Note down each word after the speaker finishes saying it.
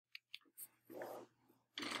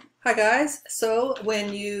Hi guys, so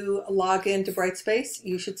when you log into Brightspace,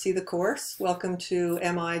 you should see the course. Welcome to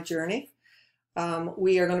MI Journey.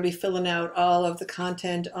 We are going to be filling out all of the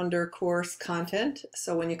content under course content.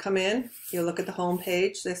 So when you come in, you look at the home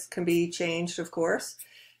page. This can be changed, of course.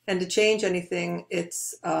 And to change anything,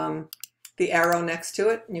 it's the arrow next to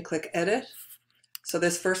it, and you click Edit. So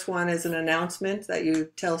this first one is an announcement that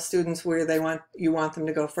you tell students where you want them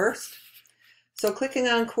to go first. So clicking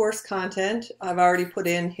on course content, I've already put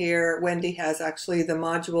in here, Wendy has actually the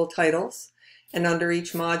module titles, and under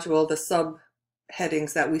each module, the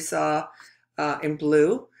subheadings that we saw in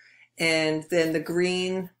blue. And then the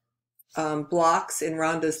green blocks in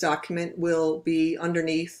Rhonda's document will be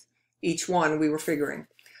underneath each one we were figuring.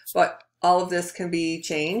 But all of this can be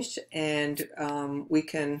changed, and we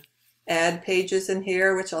can add pages in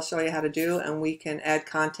here, which I'll show you how to do, and we can add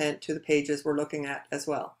content to the pages we're looking at as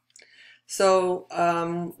well. So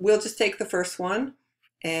we'll just take the first one,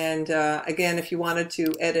 and again, if you wanted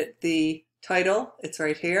to edit the title, it's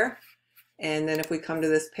right here. And then if we come to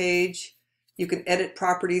this page, you can edit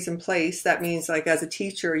properties in place. That means, like, as a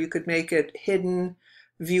teacher, you could make it hidden,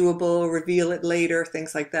 viewable, reveal it later,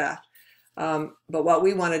 things like that. But what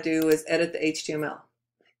we want to do is edit the HTML.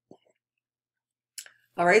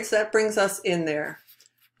 All right, so that brings us in there.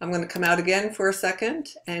 I'm going to come out again for a second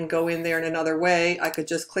and go in there in another way. I could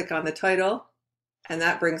just click on the title, and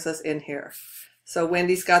that brings us in here. So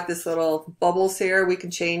Wendy's got this little bubbles here. We can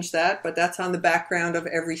change that, but that's on the background of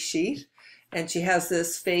every sheet. And she has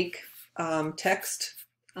this fake text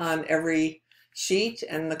on every sheet,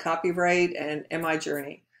 and the copyright and MI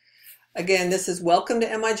Journey. Again, this is welcome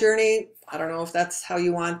to MI Journey. I don't know if that's how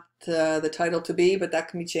you want the title to be, but that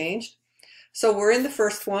can be changed. So we're in the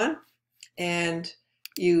first one, and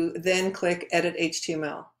you then click Edit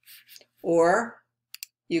HTML, or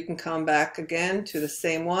you can come back again to the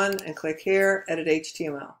same one and click here, Edit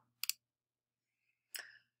HTML.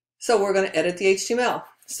 So we're going to edit the HTML.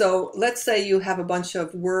 So let's say you have a bunch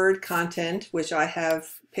of Word content, which I have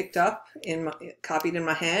picked up, copied in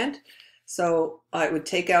my hand. So I would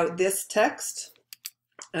take out this text,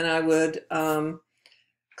 and I would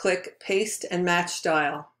click Paste and Match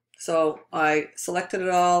Style. So I selected it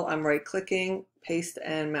all, I'm right-clicking, paste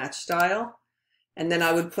and match style, and then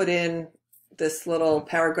I would put in this little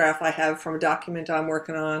paragraph I have from a document I'm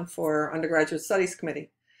working on for Undergraduate Studies Committee.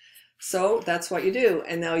 So that's what you do,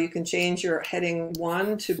 and now you can change your heading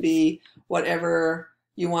 1 to be whatever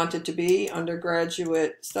you want it to be,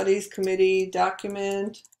 Undergraduate Studies Committee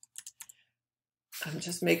document. I'm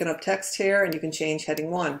just making up text here, and you can change heading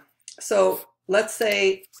 1. So let's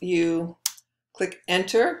say you click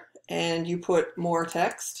Enter and you put more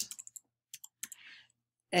text.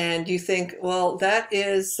 And you think, well, that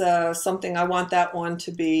is something, I want that one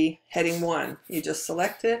to be heading 1. You just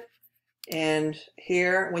select it, and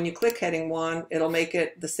here, when you click heading 1, it'll make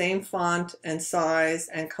it the same font and size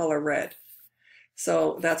and color red.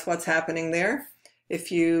 So that's what's happening there.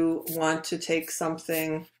 If you want to take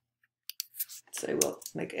something, say we'll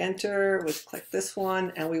make Enter, we'll click this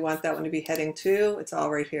one, and we want that one to be heading 2, it's all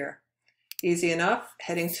right here. Easy enough.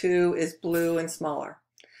 Heading 2 is blue and smaller.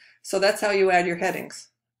 So that's how you add your headings.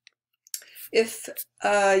 If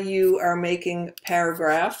you are making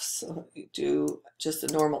paragraphs, you do just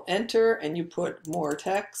a normal Enter and you put more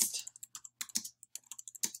text.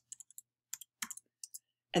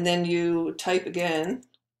 And then you type again.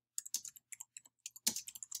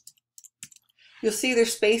 You'll see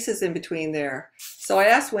there's spaces in between there. So I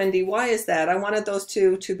asked Wendy, why is that? I wanted those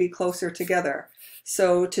two to be closer together.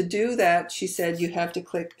 So to do that, she said you have to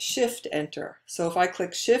click Shift Enter. So if I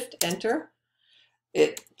click Shift Enter,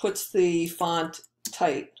 it puts the font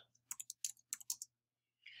tight.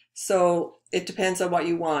 So it depends on what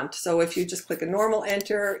you want. So if you just click a normal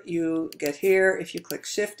Enter, you get here. If you click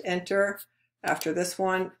Shift Enter after this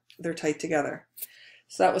one, they're tight together.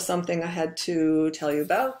 So that was something I had to tell you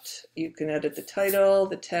about. You can edit the title,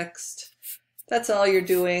 the text. That's all you're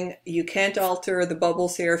doing. You can't alter the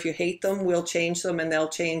bubbles here. If you hate them, we'll change them, and they'll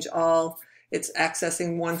change all. It's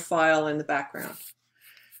accessing one file in the background.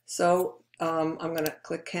 So I'm going to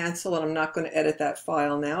click Cancel, and I'm not going to edit that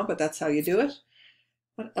file now, but that's how you do it.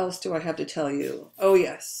 What else do I have to tell you? Oh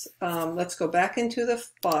yes, let's go back into the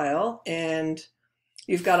file, and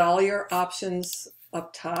you've got all your options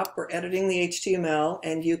up top. We're editing the HTML,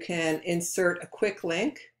 and you can insert a quick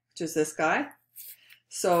link, which is this guy.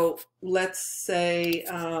 So let's say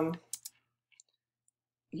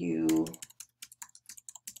you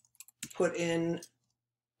put in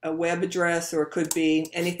a web address, or it could be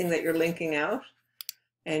anything that you're linking out,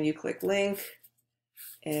 and you click Link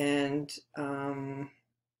and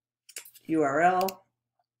URL,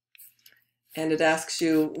 and it asks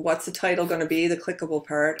you what's the title going to be, the clickable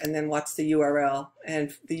part, and then what's the URL.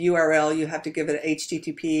 And the URL, you have to give it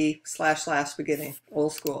http://beginning,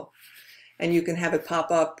 old school. And you can have it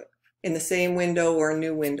pop up in the same window or a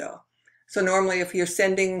new window. So normally if you're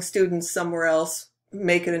sending students somewhere else,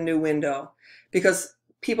 make it a new window, because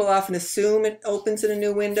people often assume it opens in a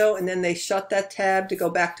new window and then they shut that tab to go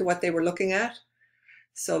back to what they were looking at.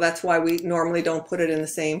 So that's why we normally don't put it in the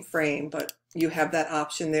same frame, but you have that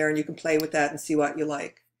option there and you can play with that and see what you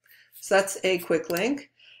like. So that's a quick link.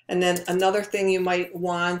 And then another thing you might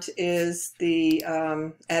want is the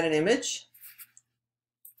add an image.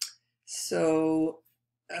 So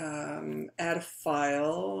add a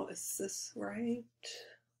file. Is this right?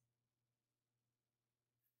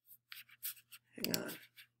 Hang on.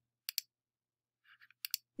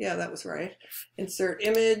 Yeah, that was right. Insert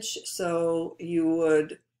image. So you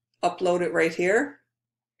would upload it right here.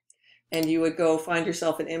 And you would go find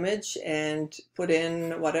yourself an image and put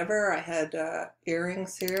in whatever. I had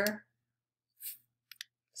earrings here.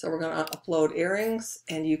 So we're going to upload earrings,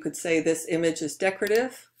 and you could say this image is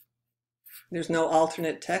decorative. There's no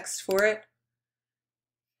alternate text for it.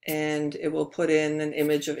 And it will put in an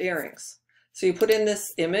image of earrings. So you put in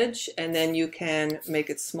this image, and then you can make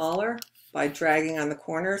it smaller by dragging on the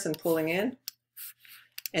corners and pulling in.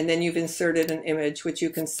 And then you've inserted an image, which you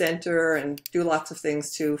can center and do lots of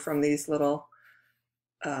things to from these little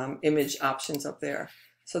image options up there.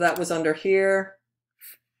 So that was under here.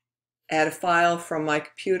 Add a file from my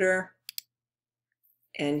computer,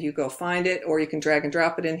 and you go find it, or you can drag and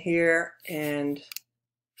drop it in here and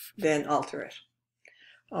then alter it.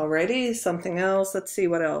 Alrighty, something else. Let's see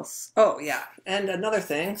what else. Oh yeah, and another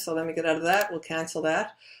thing. So let me get out of that. We'll cancel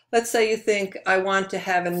that. Let's say you think I want to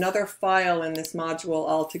have another file in this module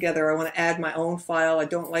altogether. I want to add my own file. I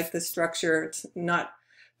don't like this structure. It's not,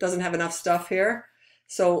 doesn't have enough stuff here.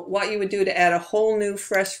 So what you would do to add a whole new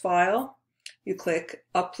fresh file, you click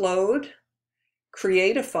Upload,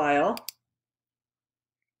 Create a File,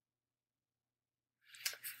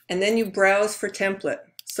 and then you browse for template.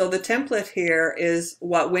 So the template here is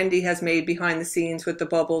what Wendy has made behind the scenes with the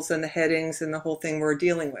bubbles and the headings and the whole thing we're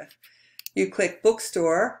dealing with. You click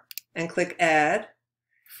Bookstore and click Add,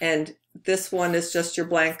 and this one is just your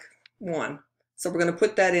blank one. So we're going to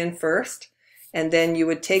put that in first, and then you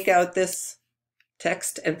would take out this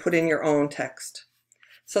text and put in your own text.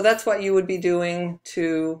 So that's what you would be doing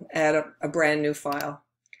to add a brand new file.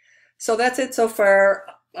 So that's it so far.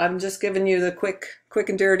 I'm just giving you the quick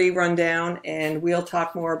and dirty rundown, and we'll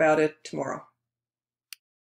talk more about it tomorrow.